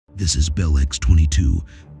This is Bell X-22,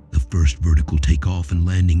 the first vertical takeoff and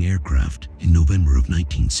landing aircraft. In November of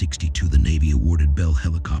 1962, the Navy awarded Bell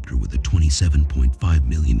Helicopter with a $27.5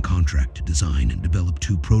 million contract to design and develop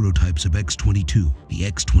two prototypes of X-22. The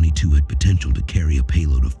X-22 had potential to carry a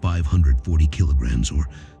payload of 540 kilograms or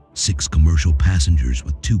 6 commercial passengers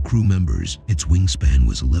with 2 crew members. Its wingspan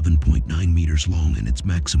was 11.9 meters long and its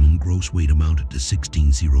maximum gross weight amounted to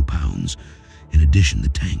 16.0 pounds. In addition, the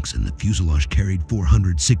tanks and the fuselage carried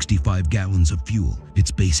 465 gallons of fuel. Its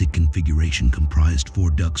basic configuration comprised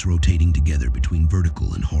 4 ducts rotating together between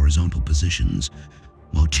vertical and horizontal positions,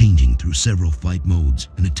 while changing through several flight modes.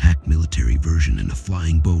 An attack military version and a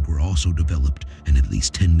flying boat were also developed, and at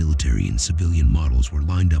least 10 military and civilian models were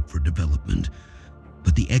lined up for development.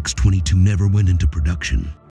 But the X-22 never went into production.